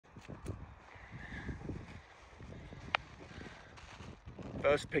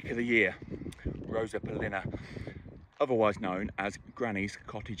First pick of the year, Rosa Polina, otherwise known as Granny's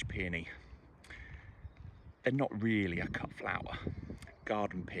Cottage Peony. They're not really a cut flower,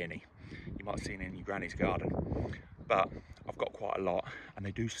 garden peony. You might have seen in your granny's garden, but I've got quite a lot and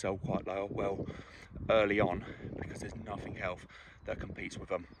they do sell quite well early on because there's nothing else that competes with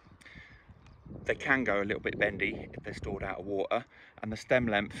them. They can go a little bit bendy if they're stored out of water, and the stem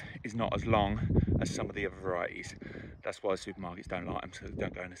length is not as long as some of the other varieties. That's why supermarkets don't like them, so they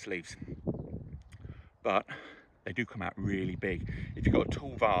don't go in the sleeves. But they do come out really big. If you've got a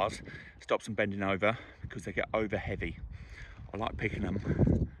tall vase, stops them bending over because they get over heavy. I like picking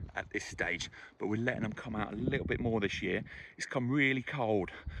them at this stage, but we're letting them come out a little bit more this year. It's come really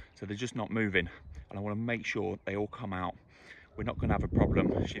cold, so they're just not moving, and I want to make sure they all come out. We're not going to have a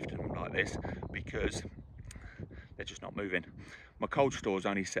problem shifting them like this because they're just not moving. My cold store is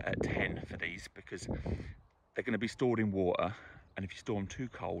only set at 10 for these because they're going to be stored in water, and if you store them too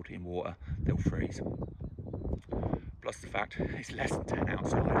cold in water, they'll freeze. Plus the fact it's less than 10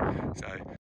 outside, so